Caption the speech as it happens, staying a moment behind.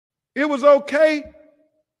It was okay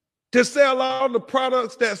to sell all the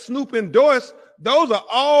products that Snoop endorsed. Those are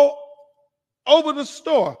all over the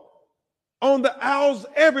store, on the aisles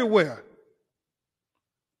everywhere.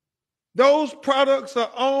 Those products are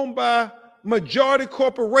owned by majority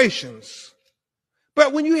corporations.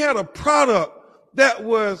 But when you had a product that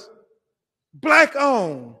was black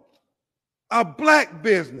owned, a black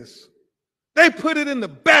business, they put it in the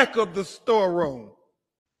back of the storeroom.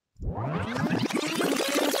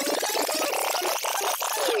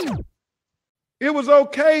 It was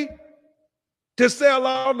okay to sell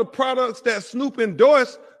all the products that Snoop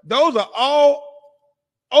endorsed. Those are all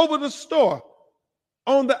over the store,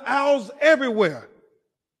 on the aisles everywhere.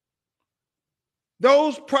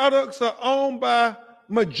 Those products are owned by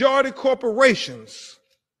majority corporations.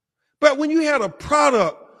 But when you had a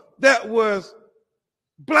product that was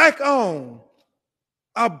black owned,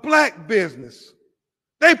 a black business,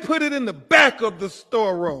 they put it in the back of the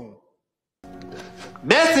storeroom.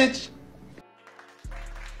 Message.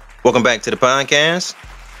 Welcome back to the podcast.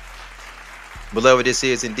 Beloved, this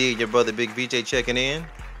is indeed your brother Big VJ checking in.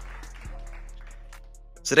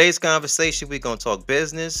 Today's conversation, we're going to talk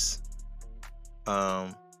business.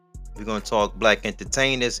 We're going to talk black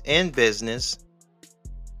entertainers in business.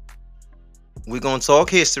 We're going to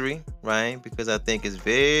talk history, right? Because I think it's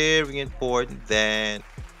very important that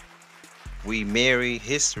we marry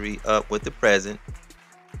history up with the present.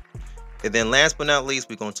 And then last but not least,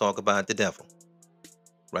 we're going to talk about the devil,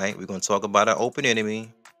 right? We're going to talk about our open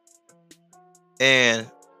enemy. And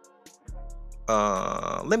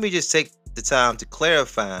let me just take the time to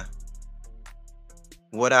clarify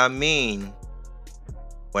what I mean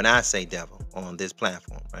when I say devil on this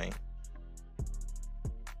platform, right?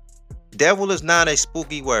 Devil is not a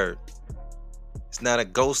spooky word. It's not a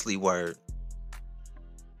ghostly word.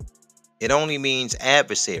 It only means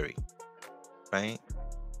adversary, right?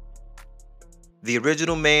 The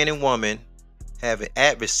original man and woman have an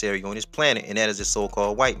adversary on this planet, and that is the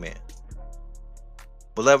so-called white man.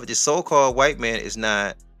 Beloved, the so-called white man is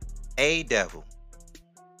not a devil.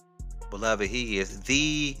 Beloved, he is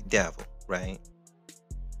the devil, right?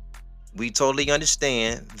 We totally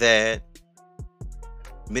understand that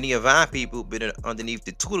many of our people been underneath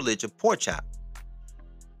the tutelage of Pork Chop.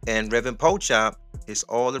 And Reverend Pork Chop is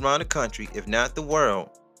all around the country, if not the world,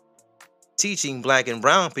 teaching black and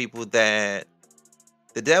brown people that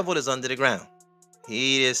the devil is under the ground.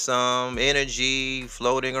 He is some energy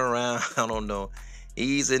floating around. I don't know.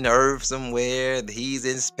 He's in Earth somewhere. He's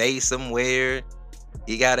in space somewhere.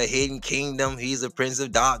 He got a hidden kingdom. He's a prince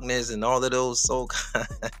of darkness and all of those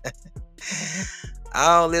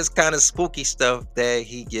all this kind of spooky stuff that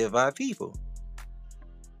he give our people.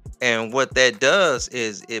 And what that does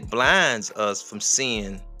is it blinds us from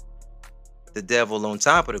seeing the devil on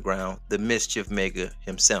top of the ground, the mischief maker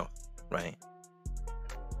himself, right?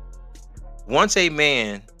 Once a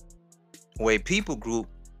man or a people group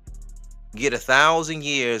get 1,000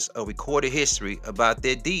 years of recorded history about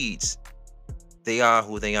their deeds, they are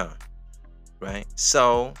who they are, right?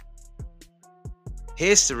 So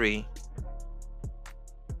history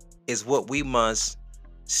is what we must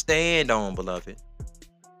stand on, beloved,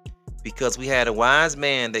 because we had a wise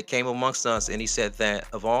man that came amongst us, and he said that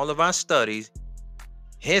of all of our studies,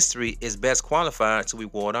 history is best qualified to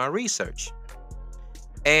reward our research.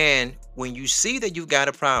 And when you see that you've got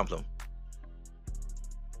a problem,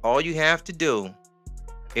 all you have to do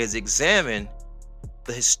is examine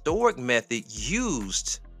the historic method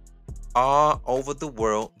used all over the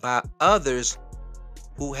world by others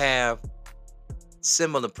who have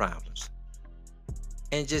similar problems,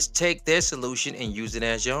 and just take their solution and use it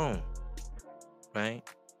as your own, right?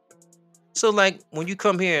 So like when you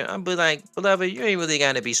come here, I'll be like, beloved, you ain't really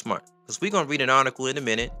got to be smart, because we're going to read an article in a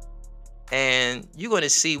minute, and you're going to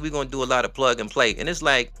see we're going to do a lot of plug and play. And it's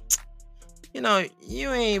like, you know,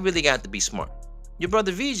 you ain't really got to be smart. Your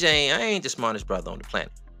brother VJ, I ain't the smartest brother on the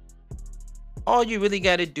planet. All you really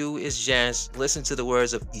got to do is just listen to the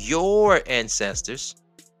words of your ancestors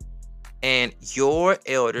and your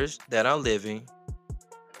elders that are living,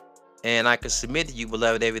 and I can submit to you,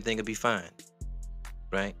 beloved, everything will be fine,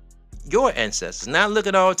 right? Your ancestors, not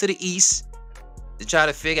looking all to the east to try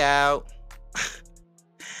to figure out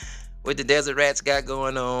what the desert rats got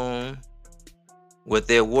going on with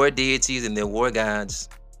their war deities and their war gods.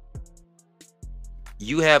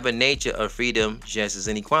 You have a nature of freedom, justice,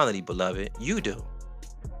 and equality, beloved. You do.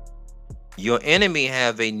 Your enemy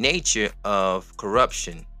have a nature of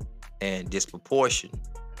corruption and disproportion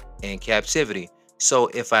and captivity. So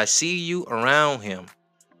if I see you around him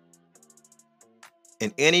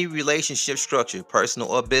in any relationship structure, personal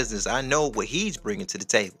or business, I know what he's bringing to the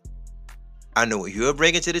table. I know what you're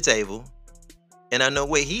bringing to the table, and I know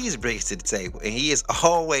what he's bringing to the table. And he is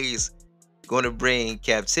always going to bring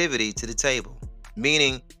captivity to the table,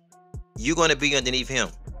 meaning you're going to be underneath him.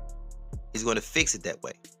 He's going to fix it that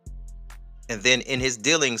way. And then in his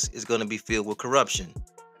dealings is going to be filled with corruption.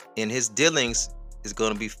 In his dealings is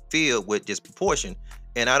going to be filled with disproportion.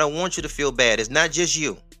 And I don't want you to feel bad. It's not just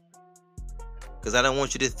you. Because I don't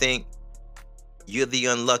want you to think you're the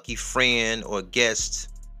unlucky friend or guest.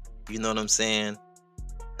 You know what I'm saying?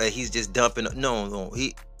 He's just dumping. No.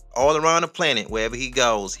 He all around the planet, wherever he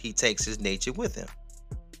goes, he takes his nature with him.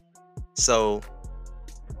 So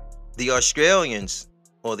the Australians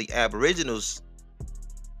or the Aboriginals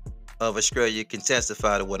of Australia can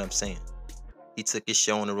testify to what I'm saying. He took his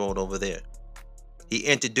show on the road over there. He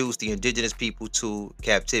introduced the indigenous people to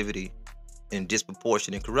captivity and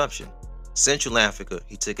disproportionate corruption. Central Africa,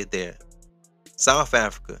 he took it there. South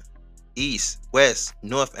Africa, East, West,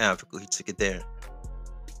 North Africa, he took it there.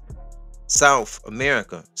 South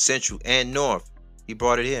America, Central and North, he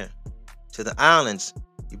brought it here. To the islands,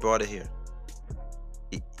 he brought it here.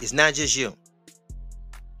 It's not just you.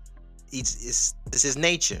 It's his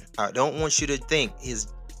nature. I don't want you to think this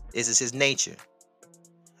is his nature.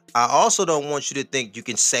 I also don't want you to think you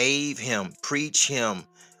can save him, preach him,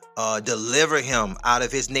 deliver him out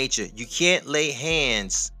of his nature. You can't lay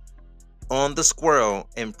hands on the squirrel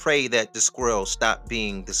and pray that the squirrel stop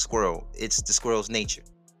being the squirrel. It's the squirrel's nature.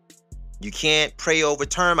 You can't pray over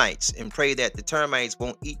termites and pray that the termites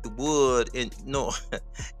won't eat the wood. And no,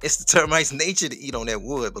 it's the termites' nature to eat on that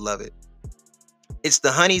wood, beloved. It's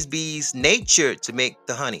the honeybee's nature to make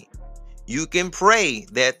the honey. You can pray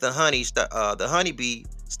that the honeybee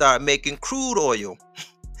start making crude oil.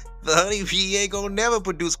 The honeybee ain't gonna never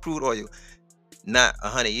produce crude oil. Not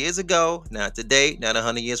 100 years ago, not today, not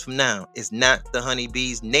 100 years from now. It's not the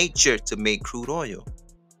honeybee's nature to make crude oil.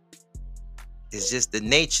 It's just the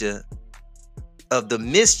nature of the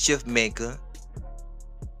mischief maker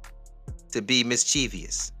to be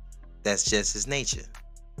mischievous. That's just his nature.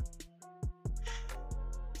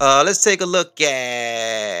 Let's take a look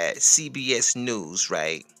at CBS News,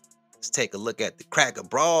 right? Let's take a look at the Crackas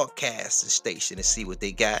broadcasting station and see what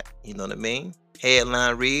they got. You know what I mean?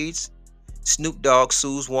 Headline reads, Snoop Dogg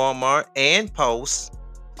sues Walmart and Post,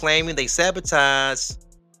 claiming they sabotage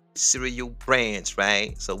cereal brands,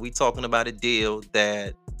 right? So we talking about a deal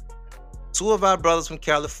that two of our brothers from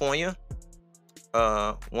California,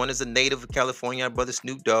 one is a native of California, our brother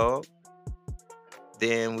Snoop Dogg.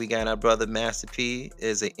 Then we got our brother Master P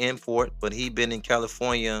is an import, but he been in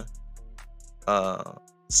California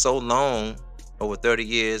so long, over 30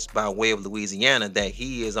 years by way of Louisiana, that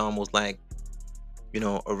he is almost like, you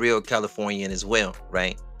know, a real Californian as well,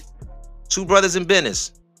 right? Two brothers in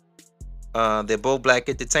business. They're both black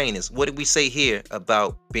entertainers. What did we say here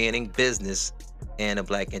about being in business and a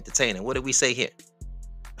black entertainer? What did we say here?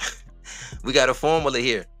 We got a formula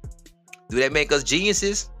here. Do that make us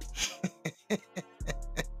geniuses?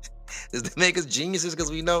 Does that make us geniuses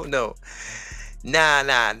because we know? No.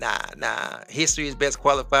 Nah. History is best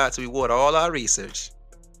qualified to reward all our research.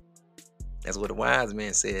 That's what the wise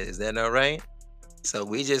man said. Is that not right? So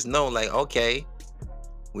we just know, like, okay,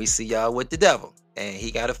 we see y'all with the devil. And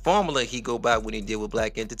he got a formula he go by when he deal with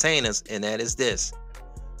black entertainers, and that is this.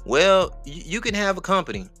 Well, you can have a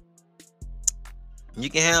company. You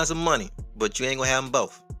can have some money, but you ain't gonna have them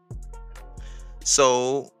both.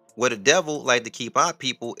 So where the devil like to keep our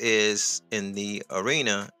people is in the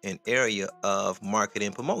arena and area of marketing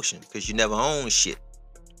and promotion, because you never own shit.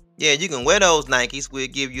 Yeah, you can wear those Nikes. We'll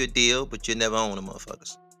give you a deal, but you never own them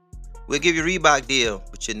motherfuckers. We'll give you a Reebok deal,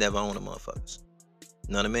 but you never own them motherfuckers.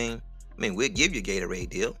 You know what I mean? We'll give you a Gatorade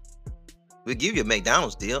deal. We'll give you a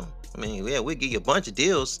McDonald's deal. Yeah, we'll give you a bunch of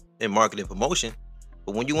deals in marketing and promotion.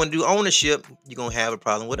 But when you want to do ownership, you're going to have a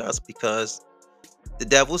problem with us, because the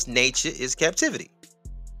devil's nature is captivity.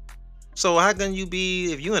 So how can you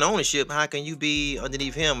be, if you're in ownership, how can you be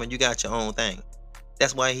underneath him when you got your own thing?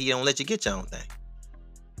 That's why he don't let you get your own thing.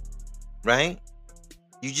 Right?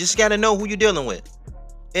 You just got to know who you're dealing with.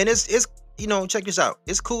 And it's you know, check this out.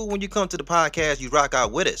 It's cool when you come to the podcast, you rock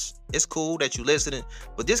out with us. It's cool that you listening.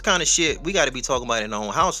 But this kind of shit, we got to be talking about in our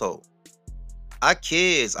own household. Our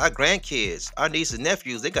kids, our grandkids, our nieces and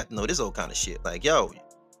nephews, they got to know this old kind of shit. Like, yo,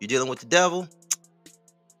 you dealing with the devil?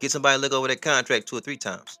 Get somebody to look over that contract 2 or 3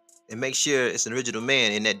 times. And make sure it's an original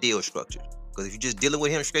man in that deal structure. Because if you're just dealing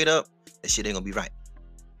with him straight up, that shit ain't going to be right.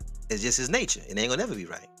 It's just his nature. It ain't going to never be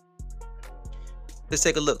right. Let's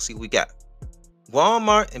take a look, see what we got.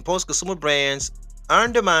 Walmart and Post Consumer Brands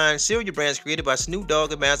undermine cereal brands created by Snoop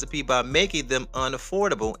Dogg and Master P by making them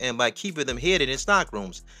unaffordable and by keeping them hidden in stock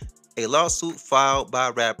rooms. A lawsuit filed by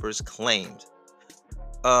rappers claimed.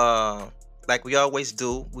 Like we always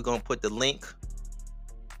do, we're gonna put the link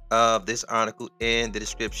of this article in the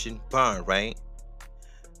description bar, right?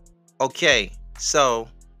 Okay, so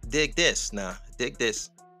dig this now. Dig this.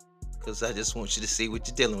 Because I just want you to see what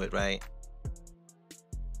you're dealing with, right?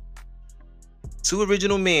 Two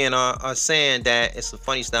original men are saying that it's some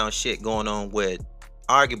funny style shit going on with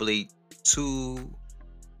arguably two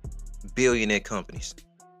billionaire companies.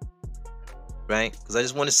 Right? Because I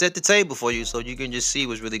just want to set the table for you so you can just see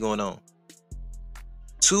what's really going on.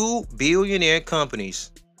 Two billionaire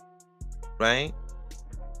companies, right,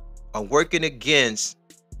 are working against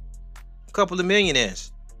a couple of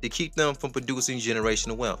millionaires to keep them from producing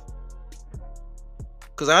generational wealth.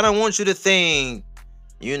 Because I don't want you to think,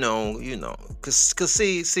 because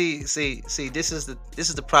see, this is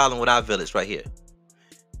the problem with our village right here.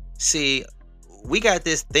 See, we got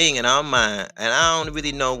this thing in our mind, and I don't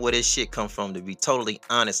really know where this shit come from, to be totally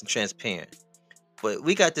honest and transparent. But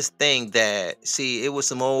we got this thing that, see, it was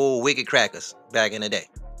some old wicked crackers back in the day,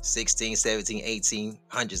 16, 17,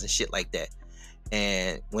 1800s and shit like that.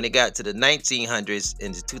 And when it got to the 1900s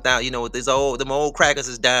and the 2000, them old crackers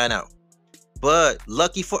is dying out. But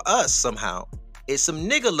lucky for us, somehow, it's some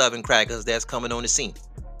nigga loving crackers that's coming on the scene.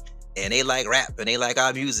 And they like rap, and they like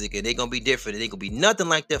our music, and they gonna be different, and they gonna be nothing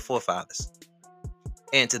like their forefathers.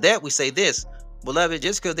 And to that we say this, beloved,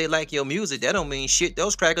 just because they like your music, that don't mean shit.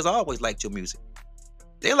 Those crackers always liked your music.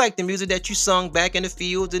 They like the music that you sung back in the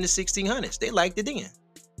fields in the 1600s. They liked it then.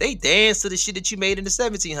 They danced to the shit that you made in the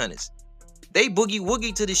 1700s. They boogie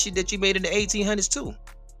woogie to the shit that you made in the 1800s too.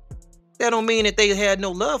 That don't mean that they had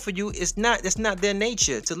no love for you. It's not their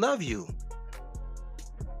nature to love you.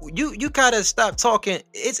 You gotta stop talking.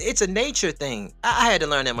 It's a nature thing. I had to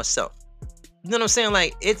learn that myself. You know what I'm saying?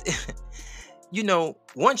 Like it's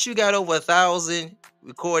once you got over 1,000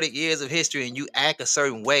 recorded years of history and you act a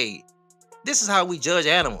certain way, this is how we judge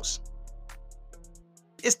animals.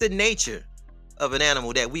 It's the nature of an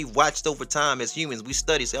animal that we've watched over time as humans. We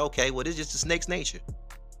study, say, okay, well, this is just a snake's nature.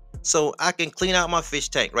 So I can clean out my fish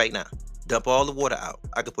tank right now, dump all the water out.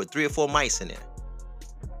 I could put 3 or 4 mice in there.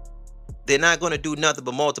 They're not going to do nothing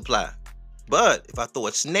but multiply. But if I throw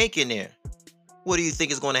a snake in there, what do you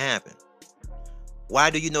think is going to happen? Why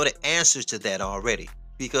do you know the answers to that already?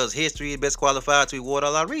 Because history is best qualified to reward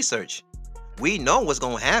all our research. We know what's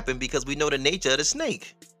going to happen because we know the nature of the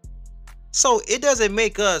snake. So it doesn't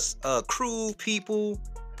make us cruel people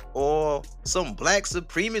or some black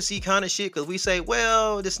supremacy kind of shit because we say,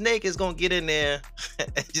 well, the snake is going to get in there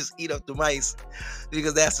and just eat up the mice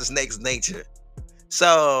because that's the snake's nature.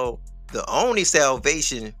 So the only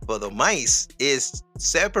salvation for the mice is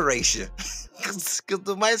separation because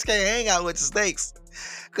the mice can't hang out with the snakes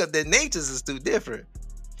because their natures is too different.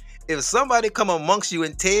 If somebody come amongst you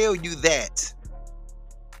and tell you that,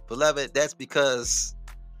 beloved, that's because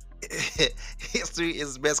history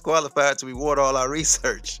is best qualified to reward all our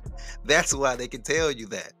research. That's why they can tell you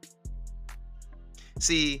that.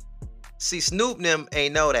 See, Snoop them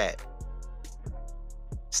ain't know that.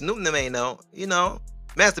 Snoop them ain't know.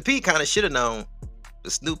 Master P kind of should have known,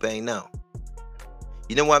 but Snoop ain't know.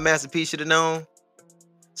 You know why Master P should have known?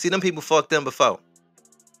 See, them people fucked them before.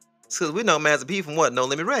 Because we know Master P from what? No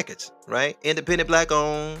Limit Records, right? Independent, black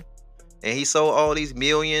owned. And he sold all these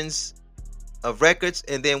millions of records.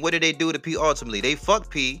 And then what did they do to P ultimately? They fucked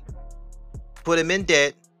P, put him in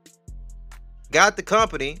debt, got the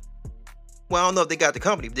company. Well, I don't know if they got the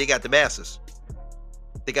company, but they got the masters.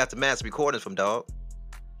 They got the master recordings from Dog.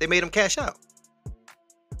 They made him cash out.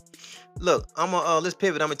 Look, let's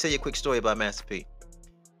pivot. I'm gonna tell you a quick story about Master P.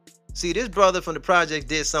 See, this brother from the project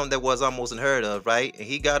did something that was almost unheard of, right? And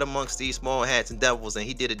he got amongst these small hats and devils, and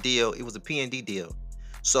he did a deal. It was a P&D deal.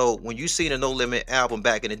 So when you seen a No Limit album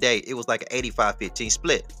back in the day, it was like an 85-15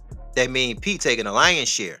 split. That means P taking a lion's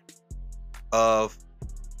share of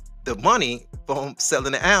the money from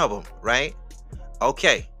selling the album, right?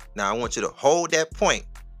 Okay, now I want you to hold that point.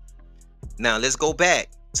 Now let's go back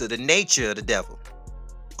to the nature of the devil.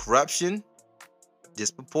 Corruption,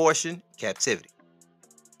 disproportion, captivity.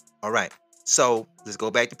 All right, so let's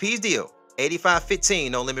go back to P's deal.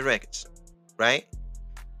 85-15, No Limit Records, right?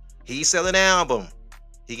 He's selling an album.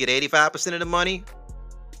 He get 85% of the money.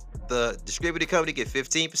 The distributor company get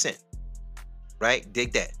 15%, right?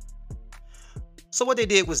 Dig that. So what they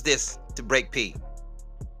did was this to break P.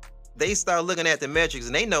 They started looking at the metrics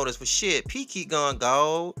and they noticed, for shit, P keep going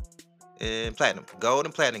gold and platinum, gold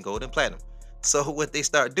and platinum, gold and platinum. So what they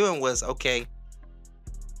started doing was, okay,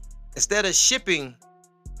 instead of shipping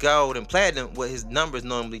gold and platinum, what his numbers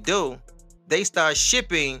normally do, they start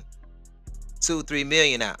shipping 2-3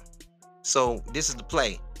 million out. So this is the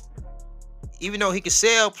play. even though he can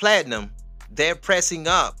sell platinum, they're pressing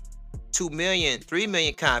up 2 million, 3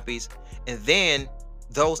 million copies, and then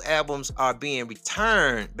those albums are being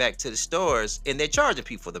returned back to the stores and they're charging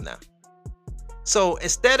people for them now. So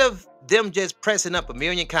instead of them just pressing up 1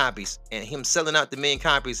 million copies and him selling out the 1 million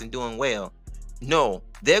copies and doing well, no,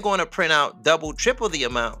 they're going to print out double, triple the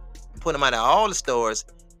amount, put them out at all the stores,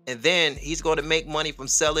 and then he's going to make money from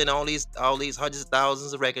selling all these hundreds of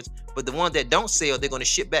thousands of records. But the ones that don't sell, they're going to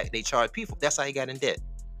ship back. They charge people. That's how he got in debt.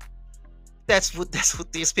 That's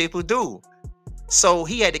what these people do. So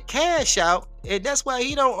he had to cash out, and that's why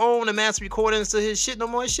he don't own the master recordings to his shit no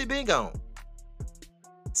more. His shit been gone.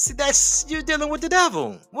 See, you're dealing with the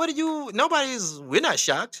devil. We're not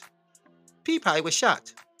shocked. P probably was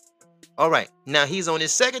shocked. All right, now he's on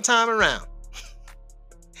his second time around.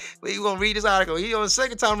 We're going to read this article. He's on his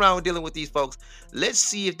second time around dealing with these folks. Let's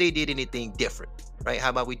see if they did anything different, right? How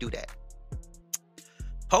about we do that?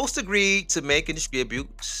 Post agreed to make and distribute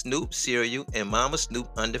Snoop cereal and Mama Snoop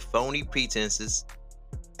under phony pretenses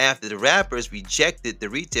after the rappers rejected the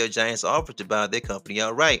retail giant's offer to buy their company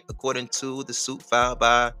outright, according to the suit filed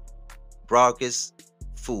by Crackas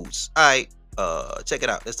Foods. All right, check it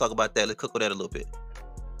out. Let's talk about that. Let's cook with that a little bit.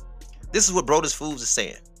 This is what Brodus Foods is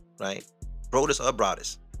saying, right? Brodus or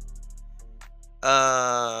Broadus.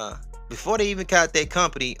 Before they even got their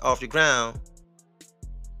company off the ground,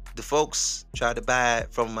 the folks tried to buy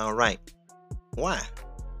it from them outright. Why?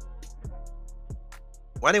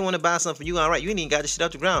 Why they want to buy something from you outright? You ain't even got this shit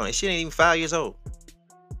off the ground. This shit ain't even 5 years old.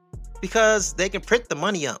 Because they can print the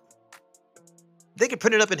money up. They can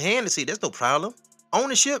print it up in hand to see. There's no problem.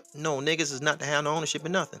 Ownership? No, niggas is not to have no ownership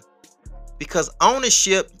in nothing. Because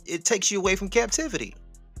ownership, it takes you away from captivity.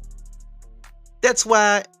 That's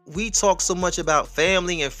why we talk so much about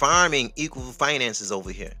family and farming equal finances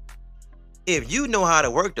over here. If you know how to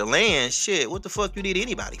work the land, shit, what the fuck you need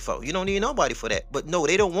anybody for? You don't need nobody for that. But no,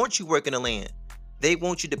 they don't want you working the land. They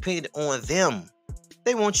want you dependent on them.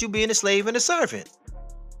 They want you being a slave and a servant.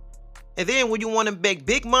 And then when you want to make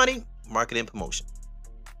big money, marketing and promotion.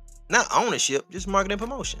 Not ownership, just marketing and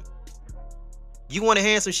promotion. You want to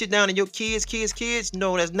hand some shit down to your kids?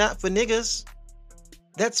 No, that's not for niggas.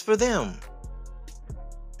 That's for them.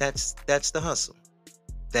 That's the hustle.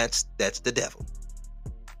 That's the devil.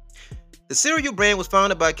 The cereal brand was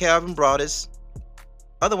founded by Calvin Broadus,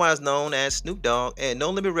 otherwise known as Snoop Dogg, and No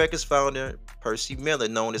Limit Records founder Percy Miller,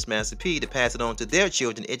 known as Master P, to pass it on to their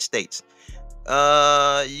children. It states,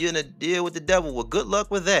 you're gonna deal with the devil. Well, good luck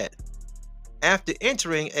with that. After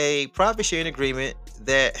entering a profit sharing agreement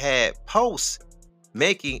that had Post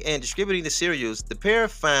making and distributing the cereals, the pair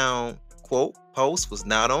found, quote, Post was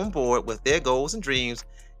not on board with their goals and dreams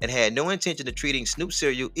and had no intention of treating Snoop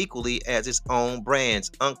cereal equally as its own brands,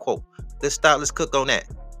 unquote. Let's cook on that.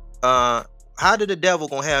 How did the devil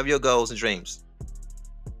gonna have your goals and dreams?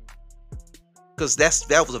 Because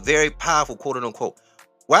that was a very powerful quote unquote.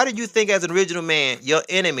 Why did you think as an original man, your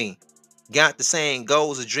enemy got the same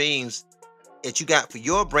goals and dreams that you got for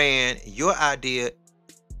your brand, your idea?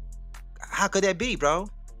 How could that be, bro?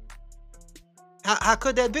 How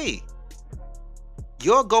could that be?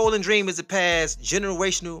 Your goal and dream is to pass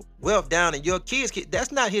generational wealth down and your kids.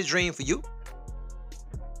 That's not his dream for you.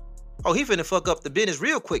 Oh, he finna fuck up the business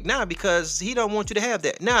real quick now because he don't want you to have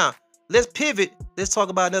that. Now, let's pivot. Let's talk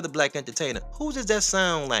about another black entertainer. Who does that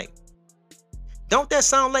sound like? Don't that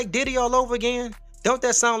sound like Diddy all over again? Don't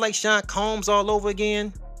that sound like Sean Combs all over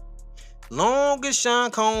again? Long as Sean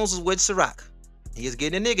Combs was with Ciroc, he is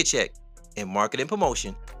getting a nigga check in marketing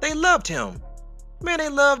promotion. They loved him. Man, they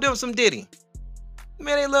loved him some Diddy.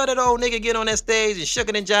 Man, they love that old nigga get on that stage and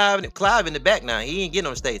shucking and jiving. And Clive in the back now. He ain't getting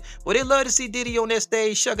on stage. But they love to see Diddy on that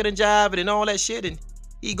stage shucking and jiving and all that shit. And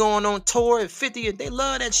he going on tour at 50. And they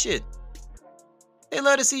love that shit. They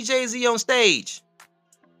love to see Jay-Z on stage.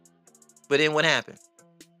 But then what happened?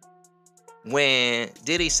 When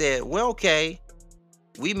Diddy said, well, okay,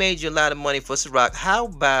 we made you a lot of money for Ciroc. How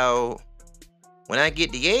about when I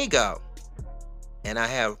get Diego and I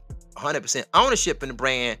have 100% ownership in the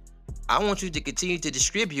brand, I want you to continue to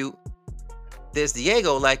distribute this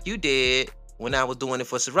Diego like you did when I was doing it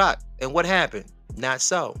for Ciroc. And what happened? Not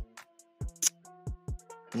so.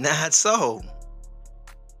 Not so.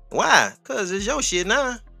 Why? Because it's your shit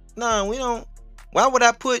now. No, we don't. Why would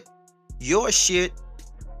I put your shit,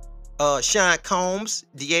 Sean Combs,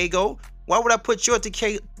 Diego? Why would I put your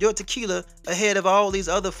tequila ahead of all these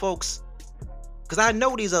other folks? Because I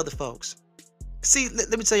know these other folks. See, let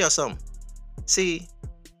me tell y'all something. See,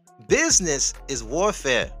 business is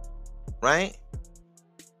warfare, right?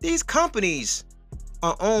 These companies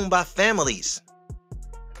are owned by families.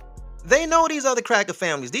 They know these other cracker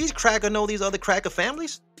families. These cracker know these other cracker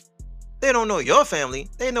families. They don't know your family.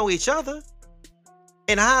 They know each other.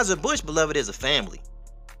 Anheuser-Busch, beloved, is a family.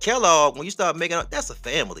 Kellogg, when you start making up, that's a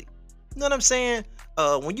family. You know what I'm saying?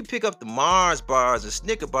 When you pick up the Mars bars and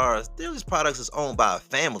Snicker bars, those products is owned by a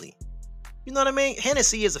family. You know what I mean?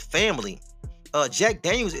 Hennessy is a family. Jack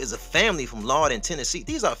Daniels is a family from Lawton, Tennessee.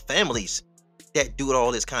 These are families that do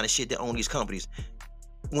all this kind of shit that own these companies.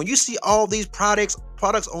 When you see all these products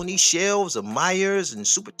on these shelves of Myers and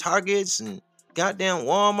Super Targets and goddamn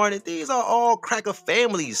Walmart, these are all cracker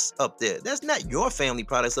families up there. That's not your family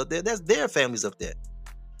products up there. That's their families up there.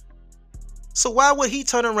 So why would he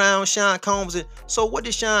turn around, Sean Combs? So what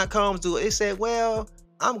did Sean Combs do? They said, well,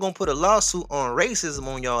 I'm going to put a lawsuit on racism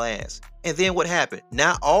on y'all ass. And then what happened?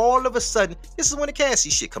 Now all of a sudden, this is when the Cassie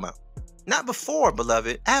shit come out. Not before,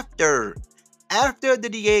 beloved. After the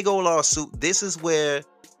Diego lawsuit, this is where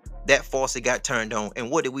that faucet got turned on.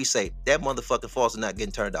 And what did we say? That motherfucking faucet not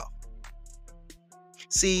getting turned off.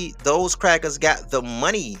 See, those crackers got the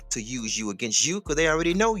money to use you against you because they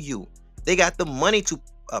already know you. They got the money to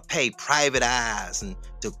pay private eyes and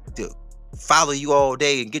to follow you all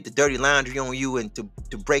day and get the dirty laundry on you and to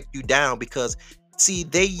break you down because, see,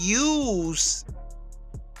 they use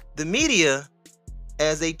the media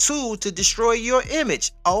as a tool to destroy your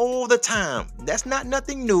image all the time. That's not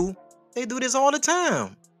nothing new. They do this all the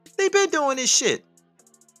time. They've been doing this shit.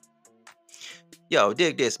 Yo,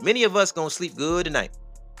 dig this. Many of us gonna sleep good tonight,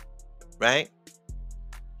 right?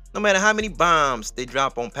 No matter how many bombs they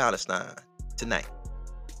drop on Palestine tonight.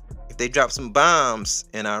 If they drop some bombs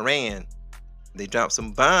in Iran, they drop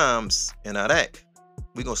some bombs in Iraq,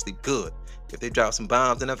 we're gonna sleep good. If they drop some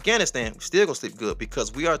bombs in Afghanistan, we're still gonna sleep good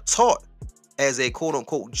because we are taught as a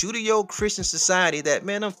quote-unquote Judeo-Christian society that,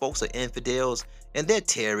 man, them folks are infidels and they're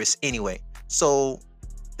terrorists anyway. So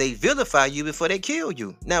they vilify you before they kill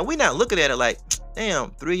you. Now, we're not looking at it like,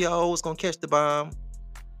 damn, 3-year-olds gonna catch the bomb,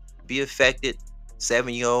 be affected.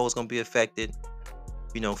 7-year-olds gonna be affected.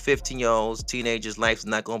 15-year-olds, teenagers' life is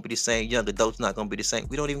not gonna be the same. Young adults not gonna be the same.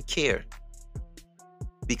 We don't even care.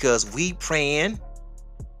 Because we praying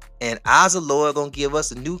and our Lord gonna give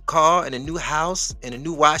us a new car and a new house and a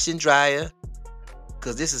new washer and dryer.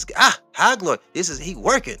 Because this is, high glory. He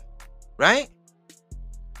working, right?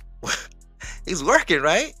 He's working,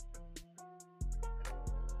 right?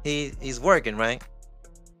 He's working, right?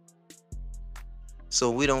 So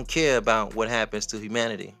we don't care about what happens to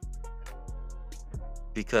humanity.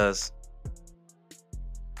 Because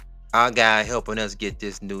our guy helping us get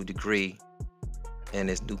this new degree and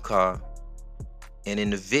this new car. And in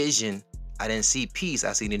the vision, I didn't see peace.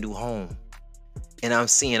 I seen a new home. And I'm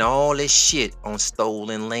seeing all this shit on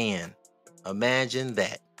stolen land. Imagine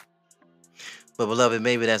that. But beloved,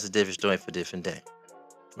 maybe that's a different story for a different day.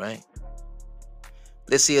 Right?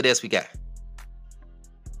 Let's see what else we got.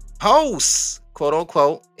 Post, quote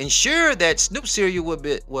unquote, ensure that Snoop cereal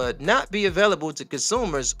would not be available to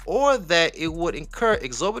consumers or that it would incur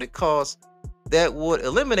exorbitant costs that would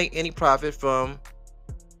eliminate any profit from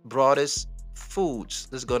broadest foods.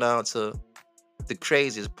 Let's go down to the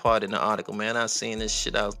craziest part in the article, man. I seen this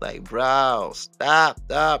shit. I was like, bro, stop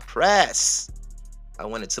the press. I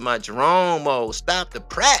went into my Jerome mode. Stop the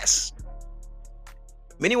press.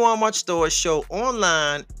 Many Walmart stores show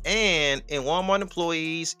online and in Walmart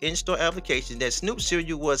employees' in-store applications that Snoop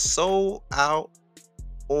cereal was sold out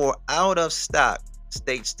or out of stock,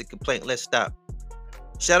 states the complaint. Let's stop.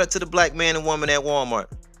 Shout out to the black man and woman at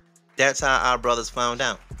Walmart. That's how our brothers found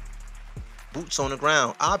out. Boots on the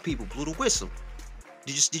ground. Our people blew the whistle.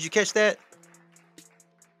 Did you catch that?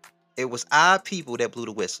 It was our people that blew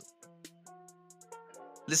the whistle.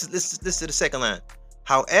 Listen to the second line.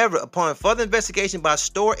 However, upon further investigation by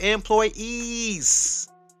store employees,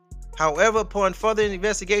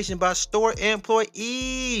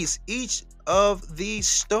 each of these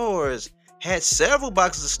stores had several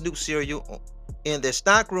boxes of Snoop cereal in their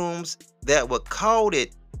stock rooms that were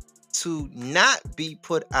coded to not be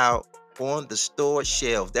put out on the store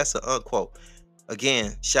shelves. That's an unquote.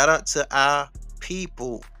 Again, shout out to our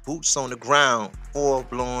people, boots on the ground, or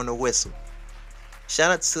blowing the whistle.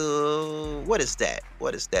 Shout out to, what is that?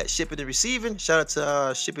 Shipping and receiving. Shout out to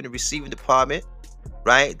our shipping and receiving department,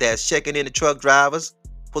 right? That's checking in the truck drivers,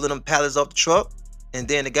 pulling them pallets off the truck, and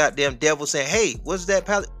then the goddamn devil saying, hey, what's that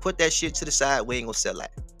pallet? Put that shit to the side. We ain't gonna sell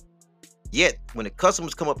that. Yet, when the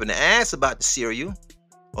customers come up in the ass about the cereal,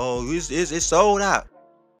 oh, it's sold out.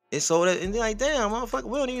 It's sold out. And they're like, damn, motherfucker,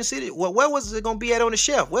 we don't even see it. Well, where was it gonna be at on the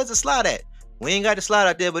shelf? Where's the slide at? We ain't got the slide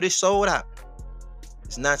out there, but it's sold out.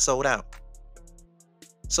 It's not sold out.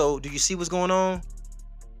 So, do you see what's going on?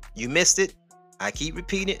 You missed it. I keep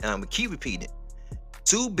repeating it, and I'm gonna keep repeating it.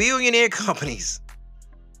 2 billionaire companies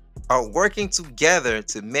are working together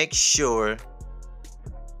to make sure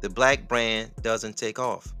the black brand doesn't take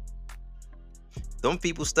off. Them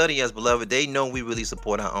people study us, beloved. They know we really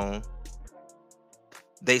support our own.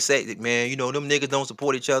 They say, man, you know, them niggas don't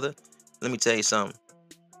support each other. Let me tell you something.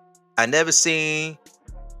 I never seen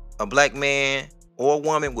a black man or a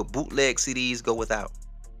woman with bootleg CDs go without.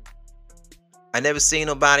 I never seen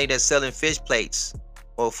nobody that's selling fish plates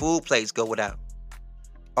or food plates go without.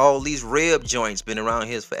 All these rib joints been around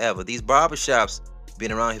here forever. These barbershops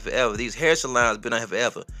been around here forever. These hair salons been around here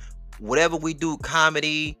forever. Whatever we do,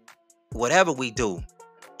 comedy, whatever we do,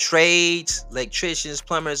 trades, electricians,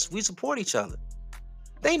 plumbers, we support each other.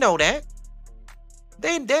 They know that.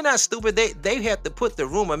 They're not stupid. They have to put the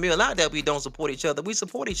rumor mill out that we don't support each other. We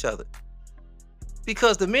support each other.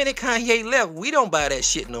 Because the minute Kanye left, we don't buy that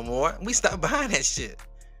shit no more. We stopped buying that shit.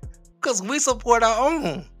 Because we support our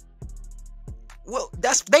own. Well,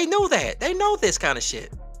 they know that. They know this kind of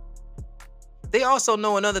shit. They also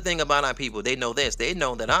know another thing about our people. They know this. They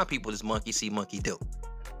know that our people is monkey see, monkey do.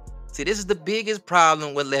 See, this is the biggest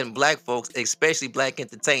problem with letting black folks, especially black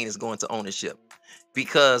entertainers, go into ownership.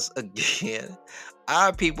 Because, again,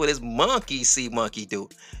 our people is monkey see, monkey do.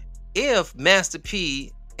 If Master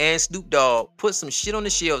P and Snoop Dogg put some shit on the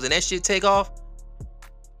shelves and that shit take off,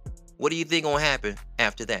 what do you think gonna happen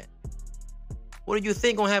after that? What do you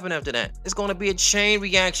think gonna happen after that? It's gonna be a chain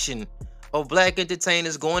reaction of black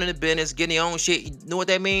entertainers going into business, getting their own shit. You know what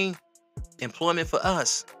that means? Employment for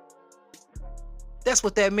us. That's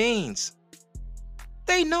what that means.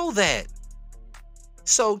 They know that.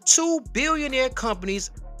 So 2 billionaire companies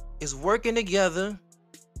is working together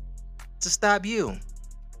to stop you.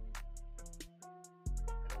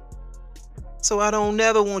 So I don't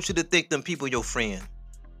never want you to think them people your friend.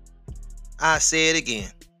 I say it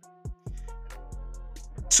again.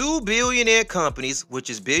 2 billionaire companies, which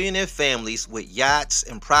is billionaire families with yachts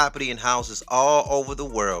and property and houses all over the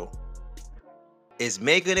world, is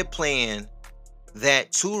making a plan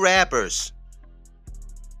that 2 rappers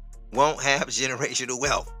won't have generational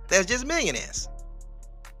wealth. That's just millionaires.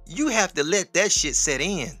 You have to let that shit set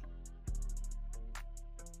in.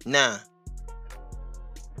 Now,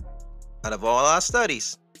 out of all our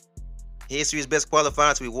studies, history is best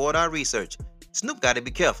qualified to reward our research. Snoop got to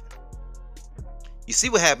be careful. You see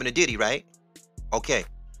what happened to Diddy, right? Okay,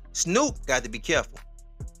 Snoop got to be careful.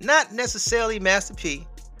 Not necessarily Master P,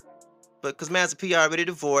 but because Master P already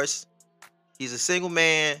divorced. He's a single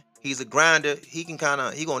man. He's a grinder. He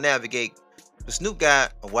gonna navigate. But Snoop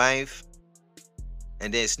got a wife,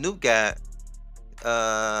 and then Snoop got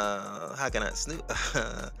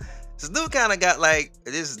Snoop kind of got like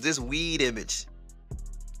this weed image.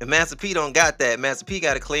 And Master P don't got that. Master P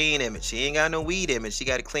got a clean image. He ain't got no weed image. He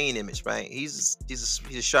got a clean image, right? He's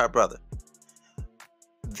a sharp brother.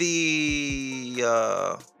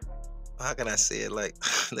 How can I say it? Like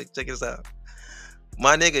check this out.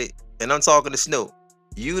 My nigga, and I'm talking to Snoop.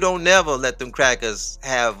 You don't never let them crackers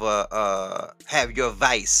have your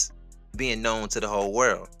vice being known to the whole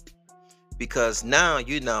world. Because now,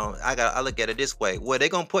 I look at it this way. Well, they're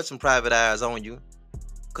gonna put some private eyes on you.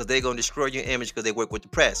 Because they're going to destroy your image because they work with the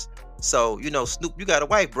press. So, Snoop, you got a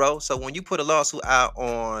wife, bro. So when you put a lawsuit out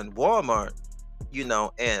on Walmart,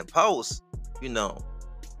 and Post,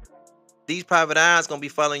 these private eyes going to be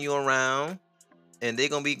following you around. And they're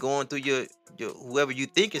going to be going through your whoever you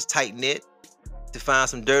think is tight-knit to find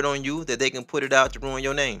some dirt on you that they can put it out to ruin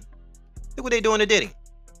your name. Look what they doing to Diddy.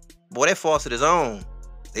 Boy, that faucet is on.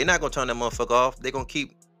 They're not going to turn that motherfucker off. They're going to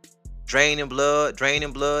keep draining blood. They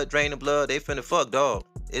finna fuck, dog.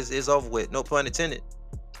 It's over with. No pun intended.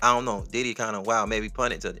 I don't know. Diddy kind of wow, maybe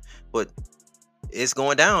pun intended. But it's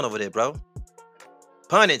going down over there, bro.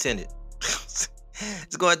 Pun intended.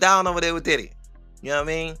 It's going down over there with Diddy. You know what I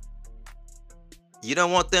mean? You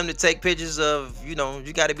don't want them to take pictures of, you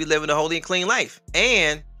got to be living a holy and clean life.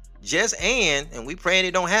 And we praying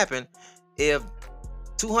it don't happen, if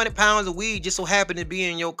 200 pounds of weed just so happen to be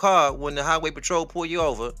in your car when the highway patrol pull you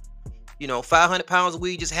over, 500 pounds of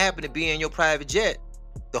weed just happen to be in your private jet,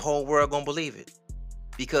 the whole world gonna believe it.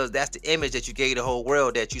 Because that's the image that you gave the whole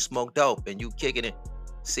world, that you smoke dope and you kicking it.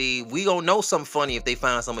 See, we gonna know something funny if they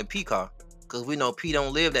find something in P car. Because we know P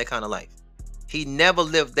don't live that kind of life. He never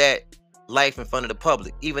lived that life in front of the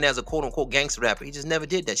public. Even as a quote-unquote gangster rapper, he just never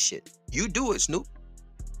did that shit. You do it, Snoop.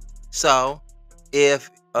 So, if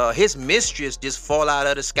his mistress just fall out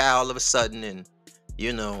of the sky all of a sudden and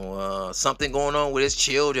something going on with his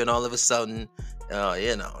children all of a sudden,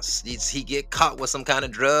 he get caught with some kind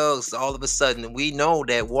of drugs all of a sudden, we know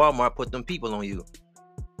that Walmart put them people on you.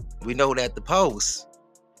 We know that the Post,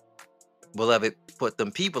 beloved, put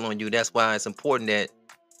them people on you. That's why it's important that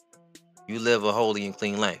you live a holy and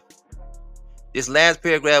clean life. This last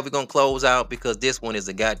paragraph we're gonna close out because this one is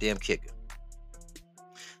a goddamn kicker.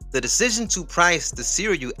 The decision to price the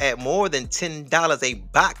cereal at more than $10 a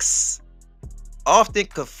box often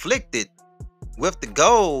conflicted with the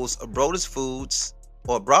goals of Broadest Foods,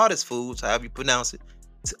 or Broadest Foods, however you pronounce it,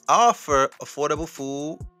 to offer affordable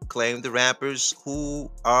food, claim the rappers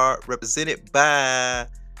who are represented by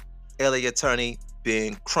LA attorney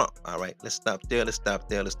Ben Crump. All right, let's stop there. Let's stop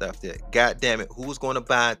there. Let's stop there. God damn it, who's going to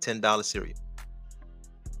buy $10 cereal?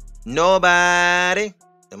 Nobody.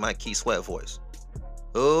 In my Key Sweat voice.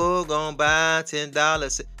 Who gonna buy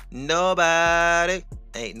 $10? Nobody.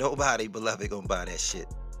 Ain't nobody, beloved, gonna buy that shit.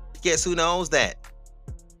 Guess who knows that?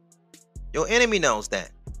 Your enemy knows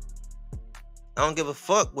that. I don't give a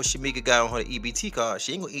fuck what Shamika got on her EBT card.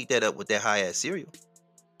 She ain't gonna eat that up with that high ass cereal.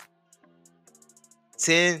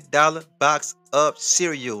 $10 box of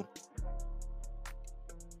cereal.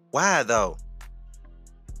 Why though?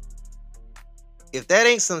 If that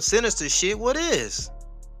ain't some sinister shit, what is?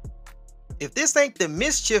 If this ain't the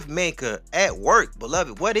mischief maker at work,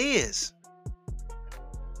 beloved, what is?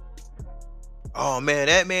 Oh man,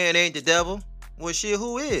 that man ain't the devil. Well shit,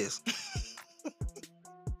 who is?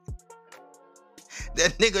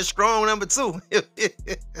 That nigga strong number 2.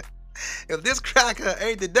 If this cracker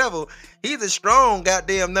ain't the devil, he's a strong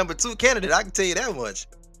goddamn number 2 candidate. I can tell you that much.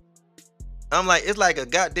 I'm like, it's like a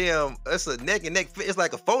goddamn, it's a neck and neck, it's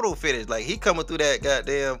like a photo finish. Like he coming through that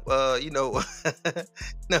goddamn, know what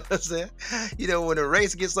I'm saying? When the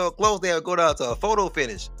race gets so close, they'll go down to a photo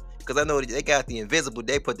finish. Cause I know they got the invisible,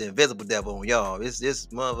 they put the invisible devil on y'all. It's this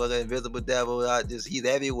motherfucker invisible devil, he's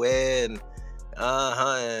everywhere and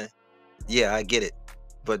yeah, I get it.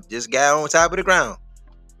 But this guy on top of the ground,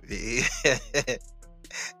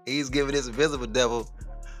 he's giving this invisible devil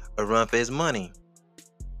a run for his money.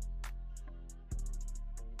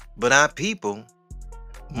 But our people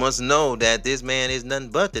must know that this man is nothing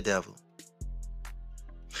but the devil.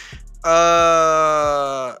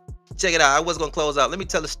 Check it out. I was gonna close out. Let me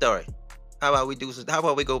tell a story. How about we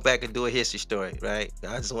go back and do a history story, right?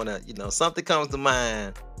 I just wanna, something comes to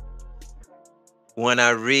mind when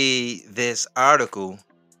I read this article,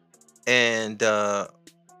 and I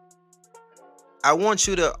want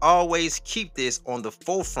you to always keep this on the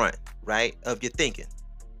forefront, right, of your thinking.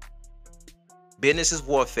 Business is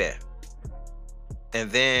warfare. And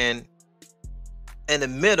then in the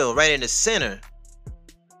middle, right in the center,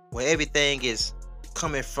 where everything is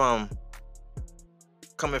coming from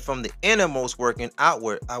the innermost working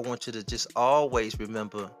outward, I want you to just always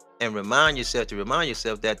remember and remind yourself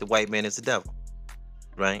that the white man is the devil.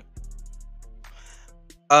 Right?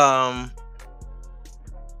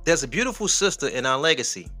 There's a beautiful sister in our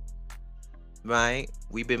legacy. Right?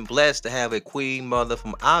 We've been blessed to have a queen mother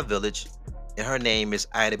from our village, and her name is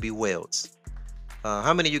Ida B. Wells.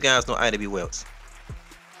 How many of you guys know Ida B. Wells?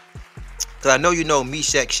 Because I know you know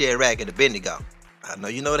Meshach, Shadrach, and Abednego. I know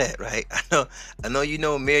you know that, right? I know you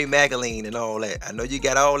know Mary Magdalene and all that. I know you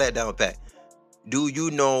got all that down pat. Do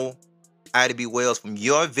you know Ida B. Wells from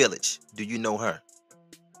your village? Do you know her?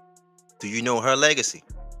 Do you know her legacy?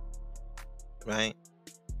 Right?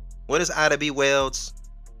 What is Ida B. Wells?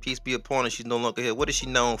 Peace be upon her. She's no longer here. What is she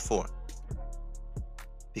known for?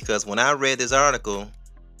 Because when I read this article,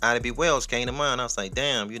 Ida B. Wells came to mind. I was like,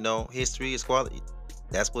 damn, history is quality.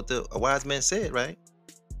 That's what a wise man said, right?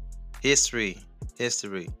 History.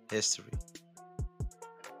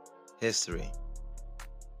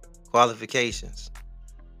 Qualifications.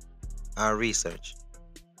 Our research.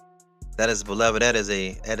 That is, beloved, that's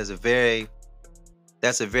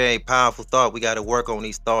a very powerful thought. We got to work on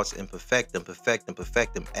these thoughts and perfect them,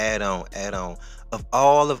 add on. Of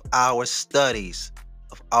all of our studies,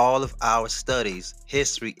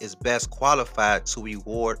 history is best qualified to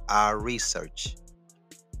reward our research.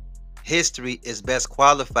 History is best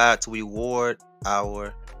qualified to reward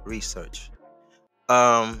our research.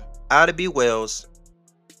 Ida B. Wells,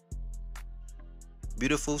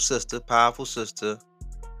 beautiful sister, powerful sister,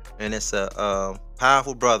 and it's a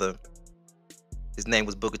powerful brother. His name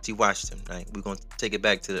was Booker T. Washington, right? We're going to take it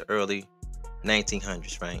back to the early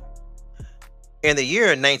 1900s, right? In the year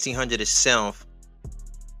 1900 itself,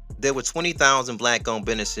 there were 20,000 black-owned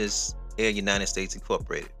businesses in the United States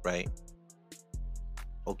Incorporated, right?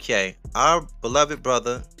 Okay, our beloved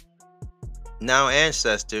brother, now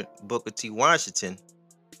ancestor, Booker T. Washington,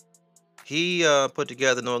 he put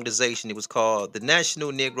together an organization. It was called the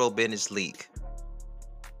National Negro Business League,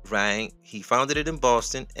 right? He founded it in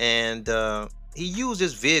Boston, and he used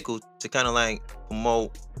this vehicle to kind of like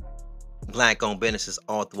promote black-owned businesses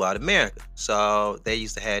all throughout America. So they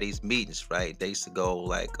used to have these meetings, right? They used to go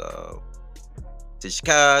like to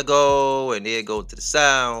Chicago, and they'd go to the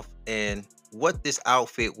South, and what this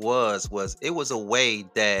outfit was it was a way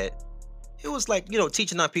that it was like,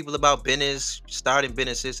 teaching our people about business, starting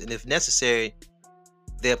businesses, and if necessary,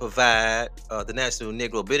 they'll provide, the National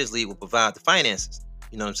Negro Business League will provide the finances,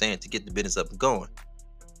 you know what I'm saying, to get the business up and going.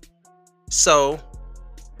 So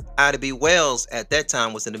Ida B. Wells at that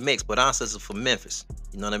time was in the mix, but our sister from Memphis,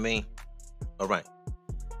 you know what I mean? All right.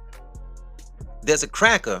 There's a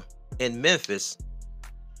cracker in Memphis,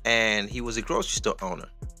 and he was a grocery store owner.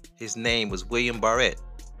 His name was William Barrett,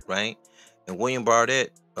 right? And William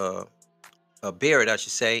Barrett, Barrett, I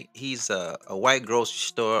should say, he's a white grocery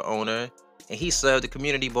store owner, and he served the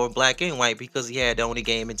community, both black and white, because he had the only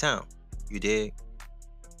game in town. You dig?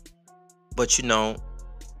 But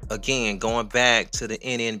again, going back to the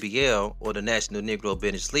NNBL, or the National Negro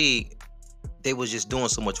Business League, they was just doing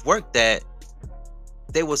so much work that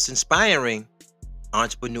they was inspiring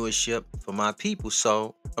entrepreneurship for my people.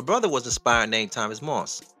 So a brother was inspired named Thomas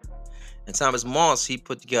Moss. And Thomas Moss, he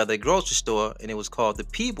put together a grocery store, and it was called the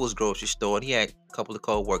People's Grocery Store. And he had a couple of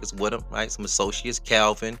co-workers with him, right? Some associates,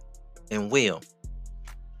 Calvin and Will.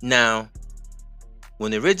 Now,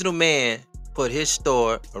 when the original man put his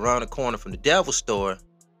store around the corner from the Devil store,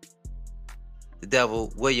 the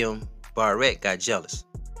devil, William Barrett, got jealous,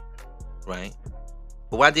 right?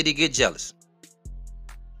 But why did he get jealous?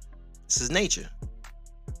 It's his nature.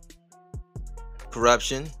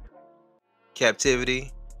 Corruption,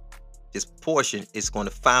 captivity, disproportion is going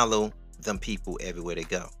to follow them people everywhere they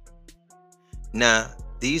go. Now,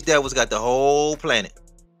 these devils got the whole planet.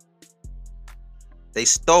 They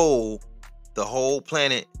stole the whole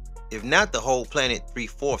planet, if not the whole planet,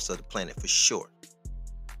 3/4 of the planet for sure.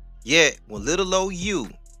 Yet, when little old you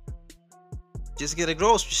just get a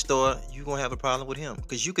grocery store, you're going to have a problem with him,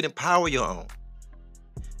 because you can empower your own.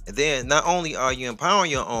 And then not only are you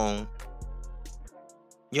empowering your own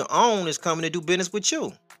is coming to do business with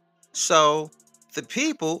you. So the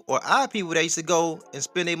people, or our people that used to go and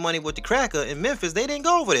spend their money with the cracker in Memphis, they didn't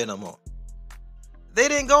go over there no more. They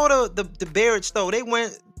didn't go to the Barrett store. They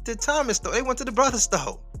went to Thomas store. They went to the brother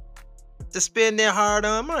store to spend their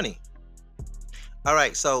hard-earned money. All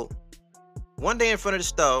right, so one day in front of the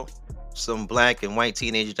store, some black and white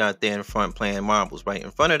teenagers out there in front playing marbles, right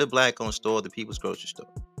in front of the black-owned store, the People's Grocery Store.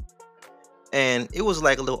 And it was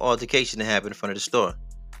like a little altercation that happened in front of the store.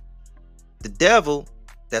 The devil,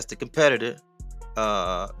 that's the competitor,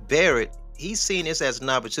 Barrett, he's seen this as an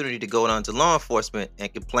opportunity to go down to law enforcement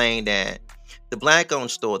and complain that the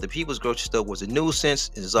black-owned store, the People's Grocery Store, was a nuisance,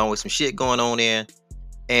 and there's always some shit going on there.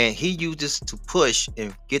 And he used this to push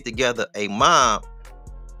and get together a mob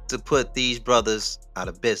to put these brothers out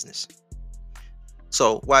of business.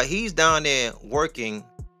 So while he's down there working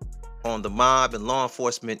on the mob and law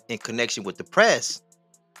enforcement in connection with the press,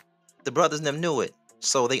 the brothers never knew it.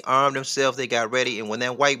 So they armed themselves, they got ready, and when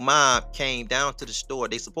that white mob came down to the store,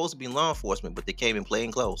 they supposed to be law enforcement, but they came in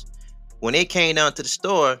plain clothes. When they came down to the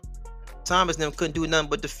store, Thomas and them couldn't do nothing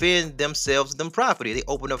but defend themselves and them property. They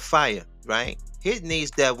opened up fire, right? Hitting these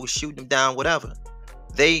devils, shooting them down, whatever.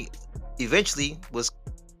 They eventually was,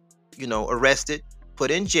 arrested, put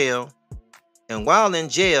in jail, and while in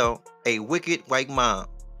jail, a wicked white mob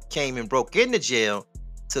came and broke into jail,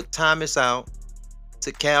 took Thomas out,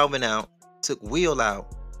 took Calvin out, took Will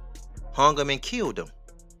out, hung him and killed him.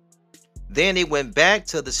 Then they went back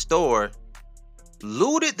to the store,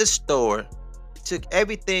 looted the store, took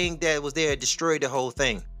everything that was there, destroyed the whole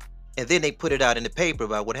thing, and then they put it out in the paper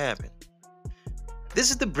about what happened. This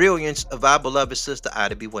is the brilliance of our beloved sister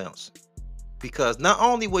Ida B. Wells, because not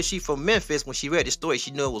only was she from Memphis, when she read the story,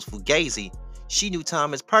 she knew it was Fugazi. She knew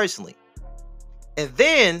Thomas personally, and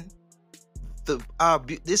then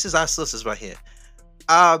this is our sisters right here.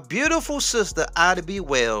 Our beautiful sister Ida B.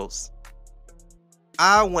 Wells,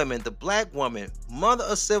 our women, the black woman, mother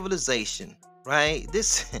of civilization, right?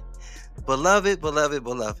 This beloved,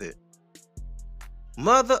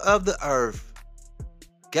 mother of the earth,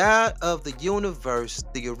 God of the universe,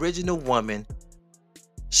 the original woman.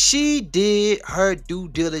 She did her due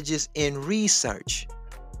diligence in research,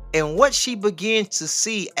 and what she began to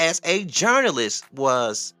see as a journalist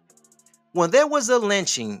was, when there was a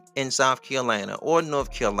lynching in South Carolina or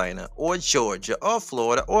North Carolina or Georgia or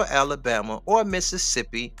Florida or Alabama or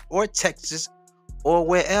Mississippi or Texas or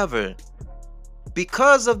wherever,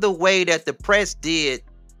 because of the way that the press did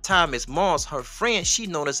Thomas Moss, her friend, she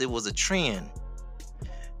noticed it was a trend.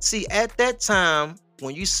 See, at that time,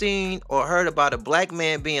 when you seen or heard about a black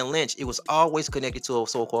man being lynched, it was always connected to a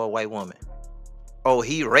so-called white woman. Oh,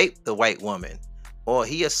 he raped the white woman, or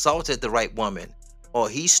he assaulted the white woman, or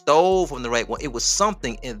he stole from the right one. It was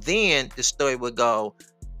something, and then the story would go,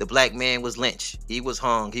 the black man was lynched, he was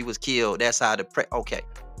hung, he was killed. That's how the okay.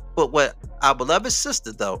 But what our beloved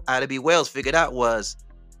sister, though, Ida B. Wells, figured out was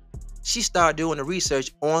she started doing the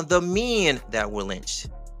research on the men that were lynched,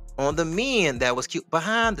 on the men that was killed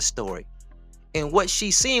behind the story. And what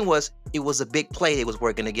she seen was it was a big play they was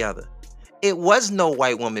working together. It was no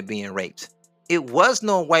white woman being raped. It was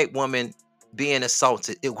no white woman being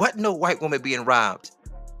assaulted. It wasn't no white woman being robbed.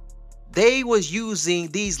 They was using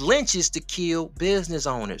these lynches to kill business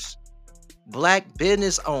owners, black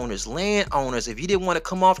business owners, land owners. If you didn't want to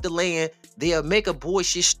come off the land, they'll make a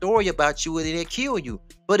bullshit story about you and they'll kill you.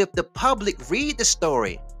 But if the public read the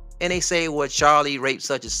story and they say, well, Charlie raped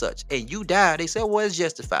such and such, and you die, they say, well, it's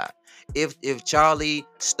justified. If Charlie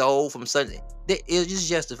stole from something, it's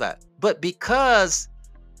justified. But because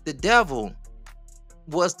the devil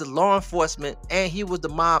was the law enforcement and he was the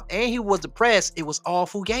mob and he was the press, it was all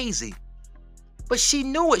fugazi. But she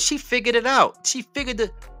knew it. She figured it out. She figured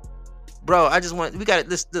it. Bro, we got it.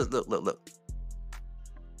 Look.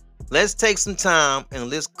 Let's take some time and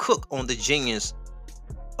let's cook on the genius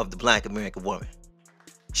of the Black American woman.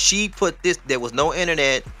 She put this, there was no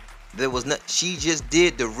internet. She just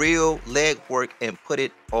did the real legwork and put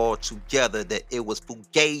it all together that it was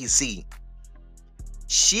fugazi.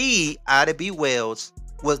 She, Ida B. Wells,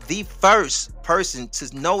 was the first person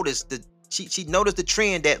to notice she noticed the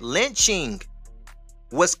trend that lynching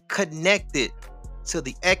was connected to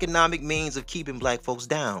the economic means of keeping black folks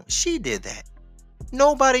down. She did that.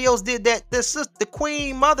 Nobody else did that. The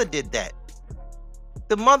Queen Mother did that.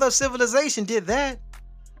 The mother of civilization did that.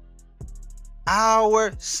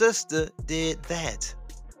 Our sister did that.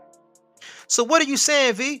 So what are you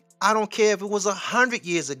saying, V? I don't care if it was 100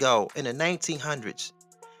 years ago in the 1900s.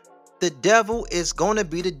 The devil is going to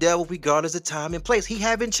be the devil regardless of time and place. He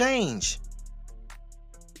haven't changed.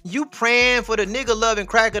 You praying for the nigga loving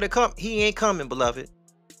cracker to come. He ain't coming, beloved.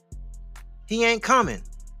 He ain't coming.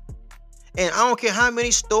 And I don't care how many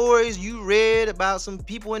stories you read about some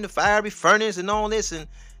people in the fiery furnace and all this. And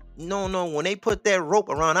no, when they put that rope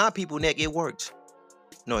around our people's neck, it worked.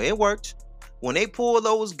 No, it worked. When they pull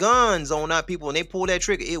those guns on our people and they pull that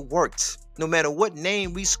trigger, it worked. No matter what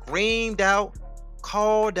name we screamed out,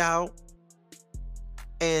 called out.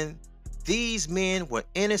 And these men were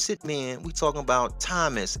innocent men. We talking about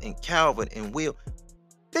Thomas and Calvin and Will.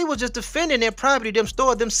 They were just defending their property, them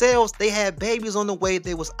store themselves. They had babies on the way.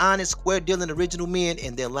 They was honest, square dealing original men,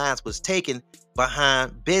 and their lives was taken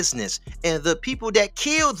behind business. And the people that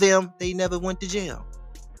killed them, they never went to jail.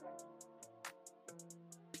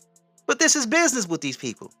 But this is business with these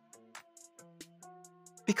people.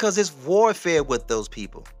 Because it's warfare with those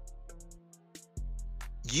people.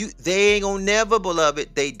 They ain't gonna never,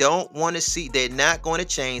 beloved. They don't want to see. They're not going to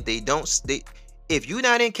change. If you're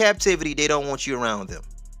not in captivity, they don't want you around them.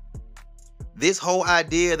 This whole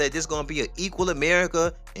idea that this gonna be an equal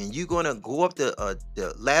America and you're gonna go up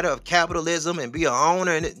the ladder of capitalism and be an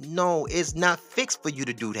owner, no, it's not fixed for you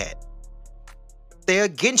to do that. They're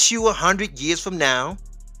against you 100 years from now,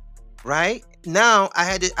 right? Now I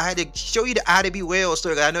had to show you the Ida B. Wells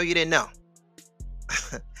story. I know you didn't know.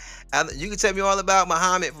 You can tell me all about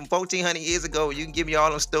Muhammad from 1400 years ago. You can give me all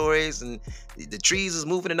them stories and the trees is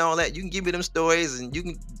moving and all that. You can give me them stories and you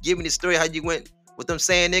can give me the story how you went with them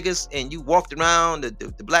saying niggas and you walked around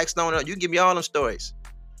the black stone. You can give me all them stories.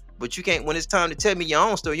 But you can't, when it's time to tell me your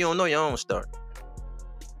own story, you don't know your own story.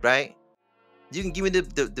 Right? You can give me the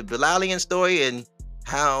Bilalian story and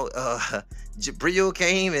how Jabril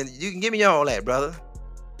came, and you can give me all that, brother.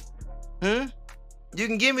 You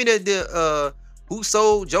can give me the who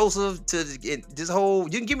sold Joseph to this whole,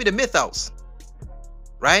 you can give me the mythos,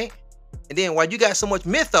 right? And then while you got so much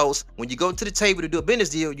mythos, when you go to the table to do a business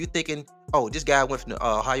deal, you thinking, oh, this guy went from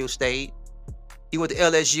Ohio State, he went to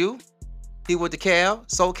LSU, he went to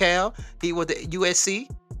SoCal, he went to USC,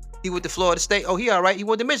 he went to Florida State, oh, he all right, he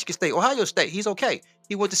went to Michigan State, Ohio State, he's okay,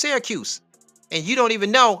 he went to Syracuse. And you don't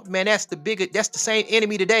even know, man, that's the same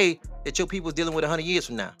enemy today that your people's dealing with 100 years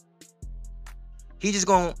from now. He just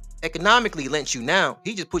gonna economically lynch you now.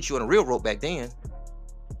 He just put you on a real rope back then.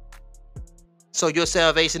 So your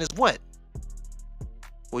salvation is what?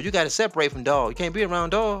 Well, you got to separate from dog. You can't be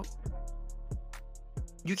around dog.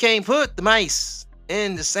 You can't put the mice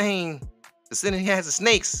in the same vicinity as the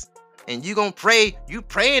snakes. And you gonna pray. You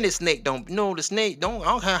praying the snake don't. No, the snake don't. I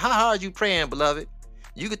don't care how hard you praying, beloved.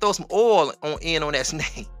 You can throw some oil on that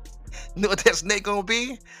snake. You know what that snake gonna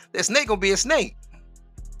be? That snake gonna be a snake.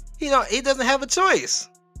 He doesn't have a choice.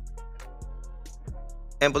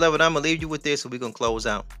 And beloved, I'm gonna leave you with this, so we're gonna close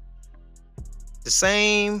out. The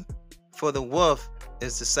same for the wolf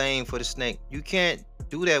is the same for the snake. You can't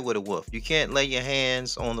do that with a wolf. You can't lay your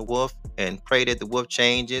hands on the wolf and pray that the wolf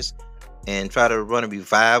changes and try to run a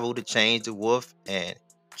revival to change the wolf and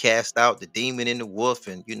cast out the demon in the wolf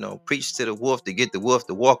and, preach to the wolf to get the wolf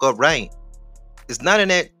to walk upright. It's not in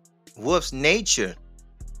that wolf's nature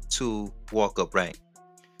to walk upright.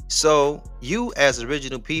 So you as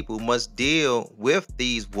original people must deal with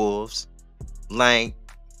these wolves like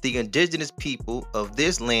the indigenous people of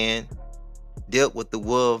this land dealt with the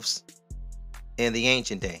wolves in the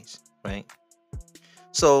ancient days, right?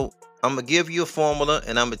 So I'm going to give you a formula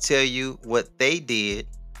and I'm going to tell you what they did.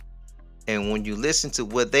 And when you listen to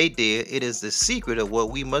what they did, it is the secret of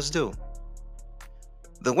what we must do.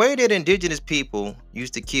 The way that indigenous people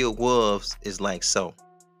used to kill wolves is like so.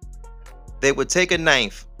 They would take a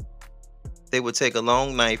knife. They would take a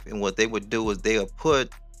long knife, and what they would do is they would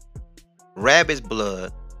put rabbit's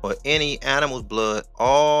blood or any animal's blood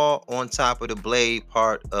all on top of the blade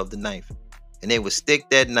part of the knife. And they would stick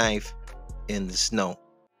that knife in the snow.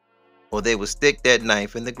 Or they would stick that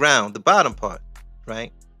knife in the ground, the bottom part,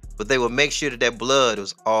 right? But they would make sure that that blood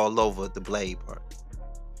was all over the blade part.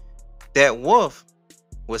 That wolf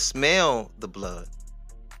would smell the blood.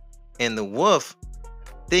 And the wolf,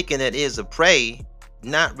 thinking that it is a prey,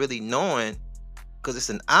 not really knowing, because it's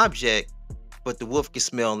an object, but the wolf can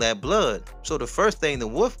smell that blood. So the first thing the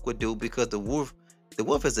wolf would do, because the wolf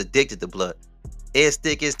is addicted to blood, is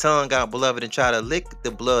stick his tongue out, beloved, and try to lick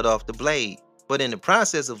the blood off the blade. But in the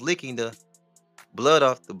process of licking the blood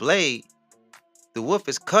off the blade, the wolf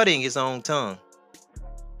is cutting his own tongue.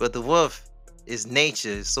 But the wolf, its nature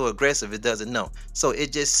is so aggressive, it doesn't know. So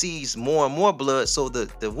it just sees more and more blood. So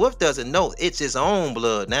the wolf doesn't know it's his own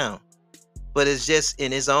blood now. But it's just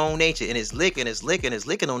in his own nature. And it's licking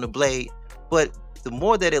on the blade. But the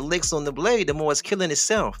more that it licks on the blade, the more it's killing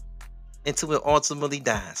itself until it ultimately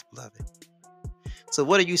dies, beloved. So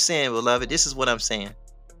what are you saying, beloved? This is what I'm saying.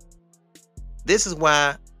 This is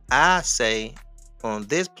why I say on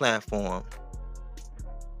this platform,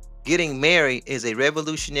 getting married is a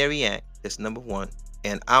revolutionary act. That's number one.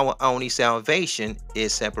 And our only salvation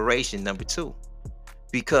is separation, number two.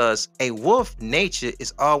 Because a wolf nature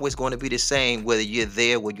is always going to be the same whether you're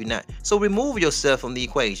there or you're not. So remove yourself from the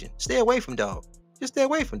equation. Stay away from dog. Just stay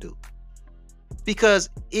away from dude. Because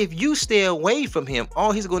if you stay away from him,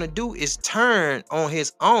 all he's going to do is turn on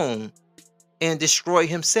his own and destroy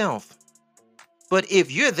himself. But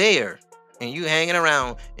if you're there and you hanging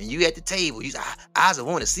around and you at the table, I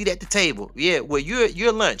want to sit at the table. Yeah, well,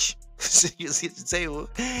 you're lunch. You sit at the table.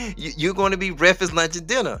 You're going to be breakfast, lunch, and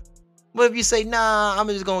dinner. But if you say, nah, I'm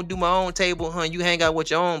just going to do my own table, you hang out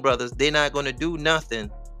with your own brothers, they're not going to do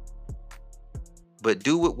nothing but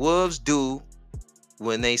do what wolves do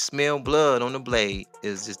when they smell blood on the blade,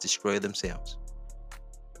 is just destroy themselves.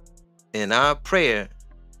 And our prayer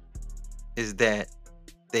is that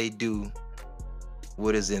they do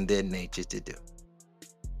what is in their nature to do.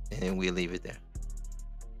 And we'll leave it there.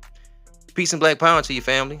 Peace and black power to your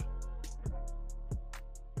family.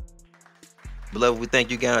 Beloved, we thank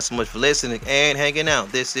you guys so much for listening and hanging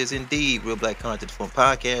out. This is indeed Real Black Content Form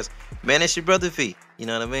Podcast. Man, it's your brother V. You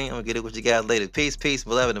know what I mean? I'm going to get it with you guys later. Peace, peace,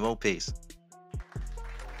 beloved, and more peace.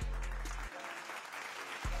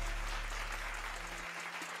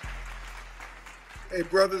 Hey,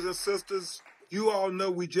 brothers and sisters, you all know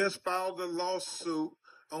we just filed a lawsuit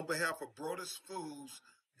on behalf of Brodus Foods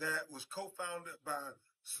that was co-founded by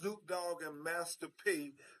Snoop Dogg and Master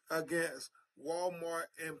P against Walmart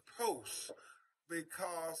and Post,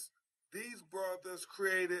 because these brothers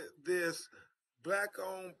created this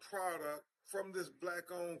black-owned product from this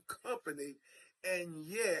black-owned company, and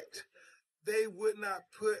yet they would not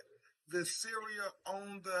put the cereal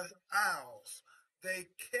on the aisles. They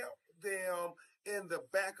kept them in the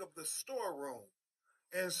back of the storeroom.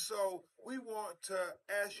 And so we want to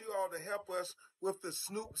ask you all to help us with the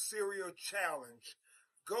Snoop Cereal Challenge.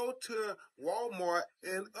 Go to Walmart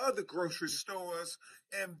and other grocery stores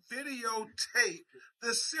and videotape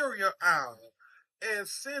the cereal aisle and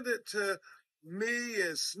send it to me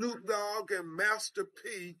and Snoop Dogg and Master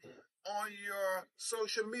P on your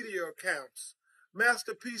social media accounts.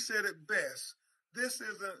 Master P said it best. This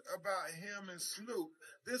isn't about him and Snoop.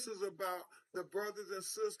 This is about the brothers and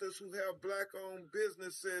sisters who have black-owned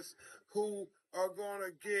businesses who are going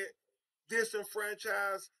to get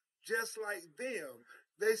disenfranchised just like them.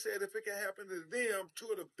 They said if it can happen to them, two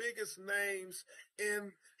of the biggest names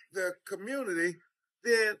in the community,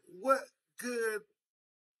 then what good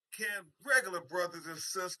can regular brothers and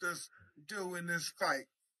sisters do in this fight?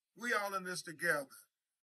 We all in this together.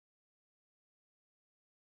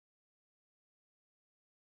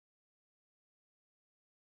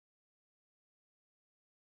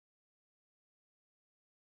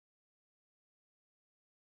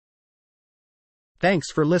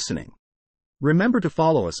 Thanks for listening. Remember to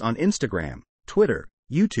follow us on Instagram, Twitter,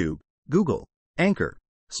 YouTube, Google, Anchor,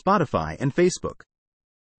 Spotify, and Facebook.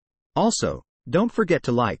 Also, don't forget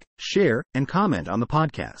to like, share, and comment on the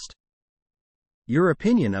podcast. Your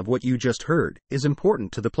opinion of what you just heard is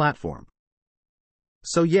important to the platform.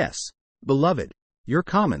 So yes, beloved, your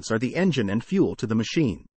comments are the engine and fuel to the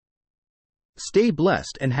machine. Stay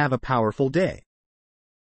blessed and have a powerful day.